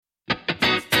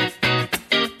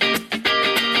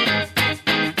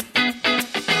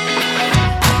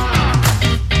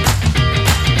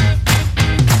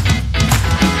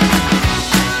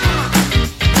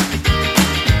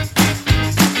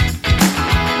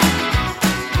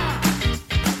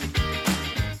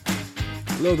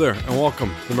Hello there, and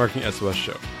welcome to the Marketing SOS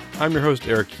Show. I'm your host,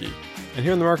 Eric Key, and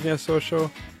here on the Marketing SOS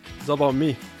Show, it's all about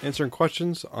me answering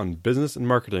questions on business and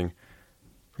marketing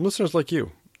from listeners like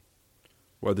you.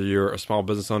 Whether you're a small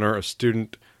business owner, a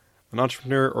student, an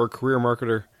entrepreneur, or a career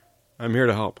marketer, I'm here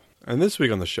to help. And this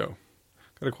week on the show,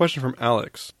 got a question from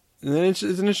Alex. And it's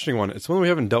an interesting one. It's one we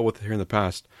haven't dealt with here in the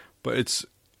past, but it's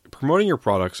promoting your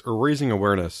products or raising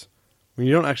awareness when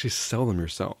you don't actually sell them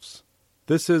yourselves.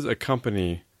 This is a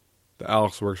company that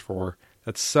Alex works for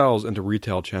that sells into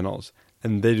retail channels,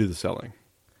 and they do the selling.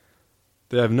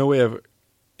 They have no way of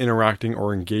interacting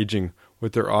or engaging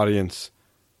with their audience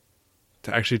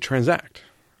to actually transact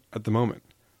at the moment.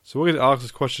 So we'll get to Alex's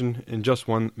question in just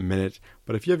 1 minute.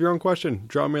 But if you have your own question,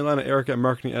 drop me a line at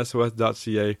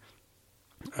eric@marketingsos.ca.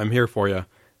 I'm here for you, and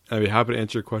I'd be happy to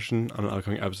answer your question on an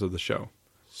upcoming episode of the show.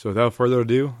 So without further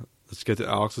ado, let's get to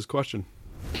Alex's question.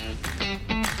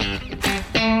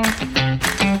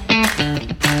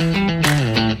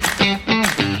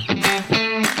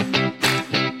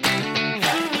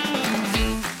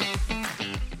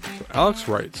 Alex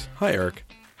writes, "Hi Eric,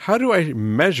 how do I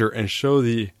measure and show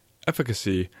the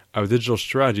efficacy of digital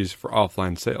strategies for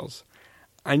offline sales?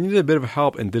 I need a bit of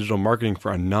help in digital marketing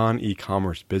for a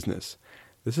non-e-commerce business.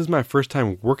 This is my first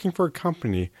time working for a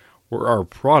company where our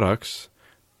products,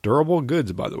 durable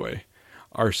goods by the way,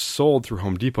 are sold through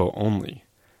Home Depot only.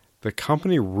 The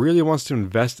company really wants to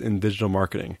invest in digital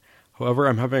marketing. However,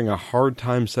 I'm having a hard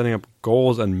time setting up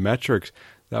goals and metrics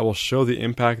that will show the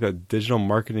impact that digital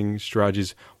marketing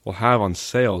strategies will have on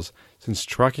sales, since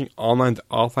tracking online to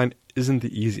offline isn't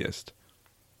the easiest."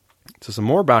 So some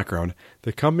more background,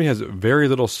 the company has very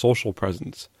little social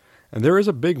presence, and there is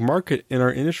a big market in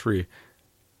our industry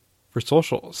for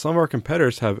social. Some of our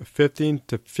competitors have 15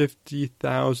 to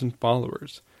 50,000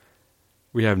 followers.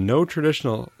 We have no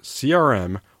traditional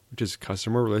CRM, which is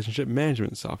customer relationship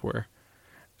management software,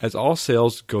 as all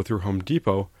sales go through Home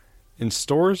Depot in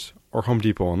stores or Home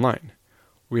Depot online.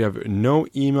 We have no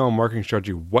email marketing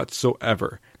strategy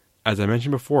whatsoever. As I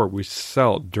mentioned before, we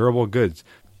sell durable goods.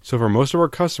 So for most of our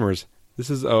customers, this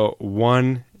is a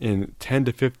 1 in 10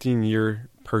 to 15 year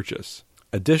purchase.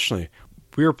 Additionally,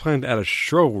 we are planning to add a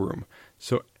showroom,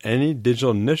 so any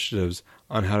digital initiatives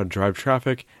on how to drive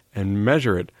traffic and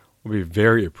measure it will be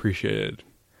very appreciated.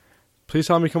 Please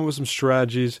help me come up with some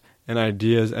strategies and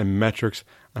ideas and metrics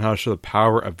on how to show the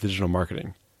power of digital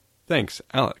marketing. Thanks,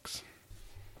 Alex.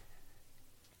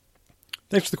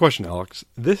 Thanks for the question, Alex.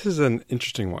 This is an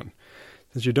interesting one,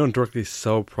 since you don't directly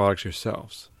sell products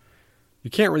yourselves. You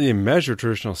can't really measure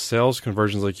traditional sales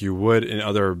conversions like you would in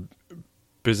other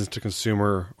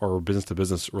business-to-consumer or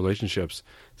business-to-business relationships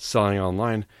selling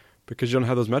online, because you don't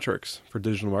have those metrics for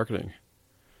digital marketing.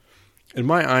 In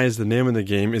my eyes, the name of the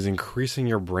game is increasing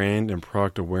your brand and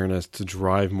product awareness to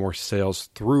drive more sales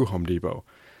through Home Depot.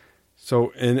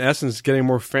 So in essence, getting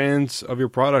more fans of your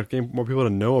product, getting more people to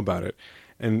know about it,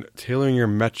 and tailoring your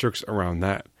metrics around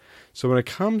that. So when it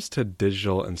comes to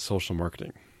digital and social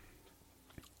marketing,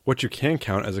 what you can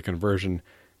count as a conversion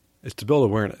is to build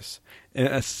awareness. And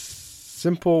a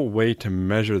simple way to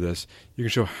measure this, you can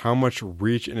show how much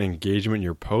reach and engagement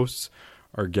your posts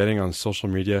are getting on social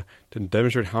media to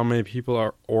demonstrate how many people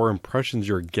are or impressions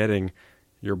you're getting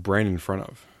your brand in front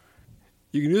of.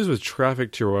 You can do this with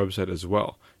traffic to your website as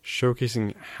well,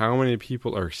 showcasing how many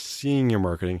people are seeing your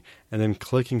marketing and then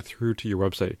clicking through to your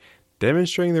website,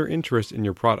 demonstrating their interest in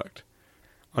your product.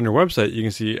 On your website, you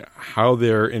can see how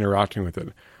they're interacting with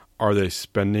it. Are they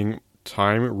spending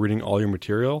time reading all your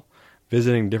material,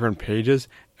 visiting different pages,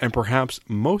 and perhaps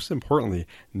most importantly,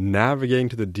 navigating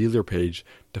to the dealer page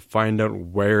to find out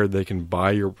where they can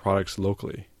buy your products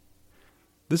locally?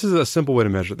 This is a simple way to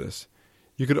measure this.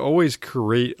 You could always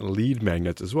create lead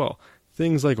magnets as well.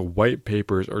 Things like white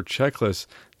papers or checklists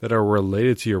that are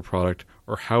related to your product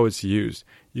or how it's used.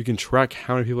 You can track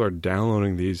how many people are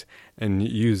downloading these and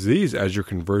use these as your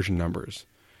conversion numbers.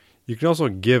 You can also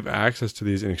give access to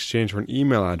these in exchange for an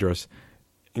email address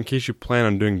in case you plan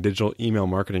on doing digital email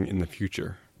marketing in the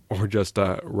future, or just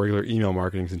regular email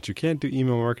marketing, since you can't do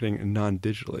email marketing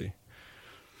non-digitally.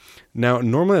 Now,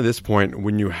 normally at this point,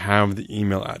 when you have the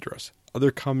email address,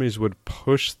 other companies would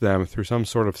push them through some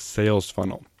sort of sales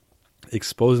funnel,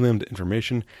 exposing them to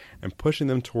information and pushing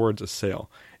them towards a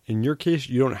sale. In your case,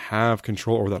 you don't have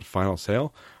control over that final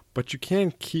sale, but you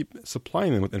can keep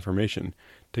supplying them with information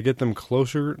to get them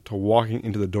closer to walking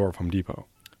into the door of Home Depot.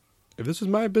 If this was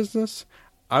my business,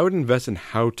 I would invest in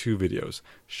how-to videos,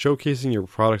 showcasing your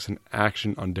products in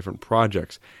action on different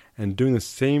projects, and doing the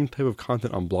same type of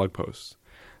content on blog posts.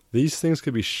 These things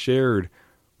could be shared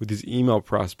with these email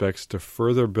prospects to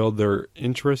further build their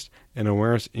interest and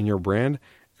awareness in your brand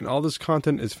And all this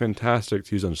content is fantastic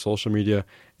to use on social media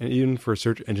and even for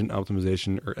search engine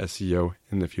optimization or SEO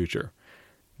in the future.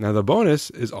 Now the bonus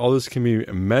is all this can be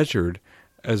measured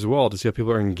as well to see how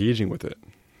people are engaging with it.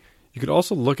 You could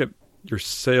also look at your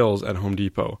sales at Home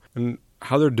Depot and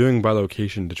how they're doing by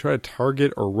location to try to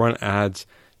target or run ads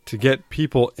to get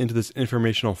people into this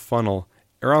informational funnel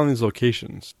around these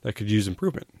locations that could use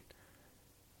improvement.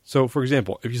 So for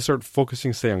example, if you start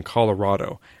focusing say on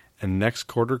Colorado, and next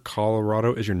quarter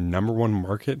Colorado is your number one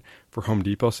market for Home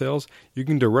Depot sales, you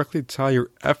can directly tie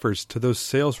your efforts to those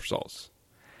sales results.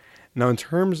 Now in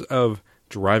terms of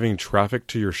driving traffic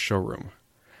to your showroom,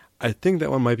 I think that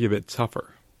one might be a bit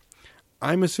tougher.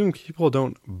 I'm assuming people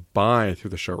don't buy through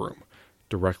the showroom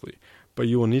directly, but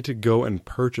you will need to go and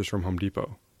purchase from Home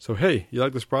Depot. So hey, you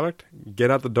like this product? Get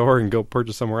out the door and go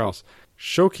purchase somewhere else.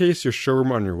 Showcase your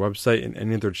showroom on your website and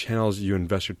any other channels you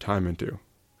invest your time into.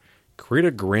 Create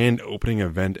a grand opening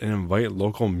event and invite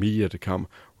local media to come.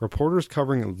 Reporters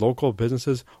covering local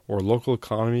businesses or local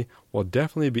economy will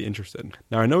definitely be interested.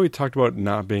 Now I know we talked about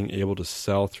not being able to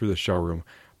sell through the showroom,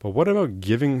 but what about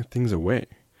giving things away?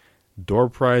 Door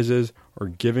prizes or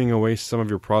giving away some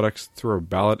of your products through a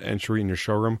ballot entry in your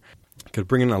showroom could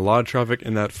bring in a lot of traffic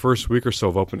in that first week or so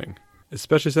of opening.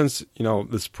 Especially since,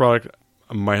 this product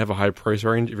might have a high price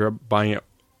range if you're buying it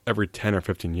every 10 or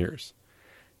 15 years.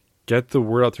 Get the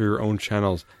word out through your own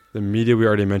channels, the media we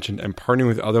already mentioned, and partnering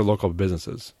with other local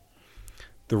businesses.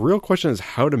 The real question is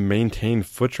how to maintain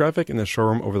foot traffic in the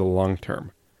showroom over the long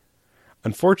term.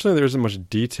 Unfortunately, there isn't much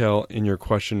detail in your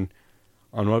question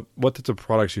on what types of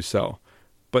products you sell.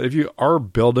 But if you are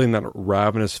building that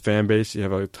ravenous fan base, you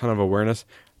have a ton of awareness,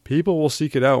 people will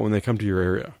seek it out when they come to your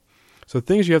area. So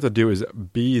things you have to do is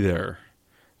be there.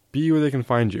 Be where they can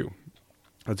find you.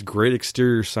 That's great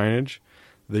exterior signage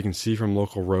they can see from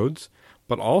local roads,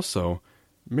 but also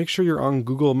make sure you're on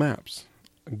Google Maps.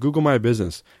 Google My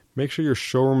Business. Make sure your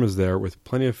showroom is there with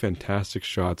plenty of fantastic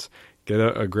shots. Get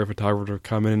a great photographer to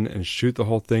come in and shoot the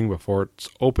whole thing before it's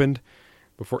opened,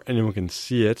 before anyone can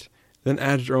see it. Then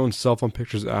add your own cell phone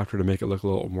pictures after to make it look a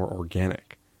little more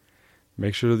organic.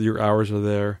 Make sure that your hours are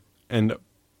there, and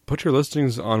put your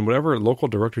listings on whatever local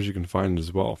directories you can find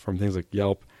as well, from things like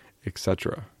Yelp,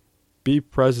 etc. Be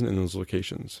present in those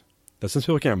locations. Now, since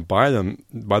people can't buy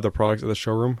the products at the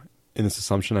showroom, in this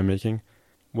assumption I'm making,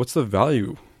 what's the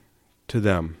value to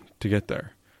them to get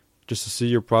there? Just to see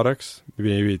your products,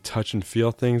 maybe touch and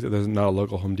feel things if there's not a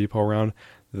local Home Depot around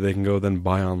that they can go then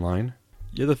buy online?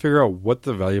 You have to figure out what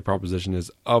the value proposition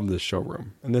is of this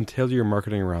showroom, and then tailor your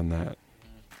marketing around that.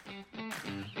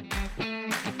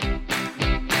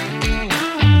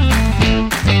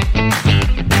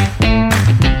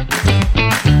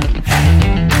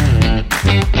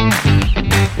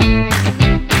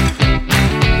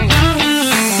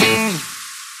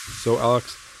 So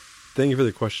Alex, thank you for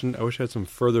the question. I wish I had some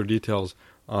further details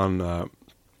on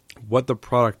what the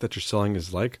product that you're selling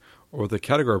is like, or the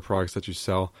category of products that you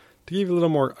sell, to give you a little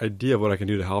more idea of what I can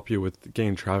do to help you with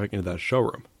gaining traffic into that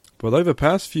showroom. But like the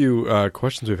past few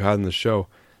questions we've had in the show,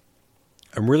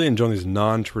 I'm really enjoying these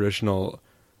non-traditional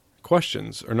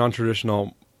questions or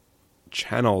non-traditional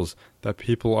channels that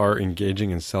people are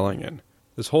engaging and selling in.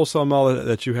 This wholesale model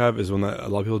that you have is one that a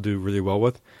lot of people do really well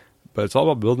with, but it's all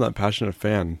about building that passionate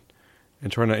fan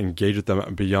and trying to engage with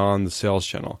them beyond the sales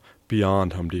channel,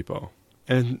 beyond Home Depot.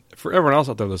 And for everyone else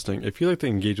out there listening, if you like to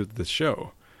engage with this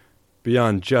show,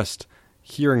 beyond just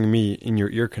hearing me in your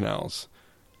ear canals,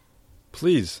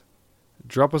 please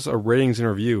drop us a ratings and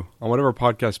review on whatever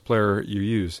podcast player you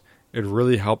use. It'd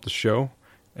really help the show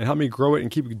and help me grow it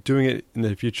and keep doing it in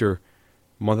the future,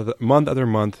 month after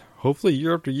month, hopefully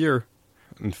year after year,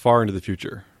 and far into the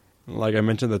future. Like I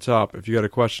mentioned at the top, if you got a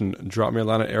question, drop me a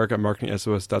line at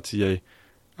eric@marketingsos.ca.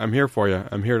 I'm here for you.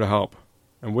 I'm here to help.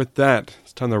 And with that,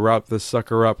 it's time to wrap this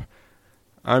sucker up.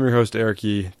 I'm your host, Eric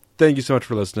Yee. Thank you so much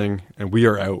for listening, and we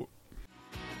are out.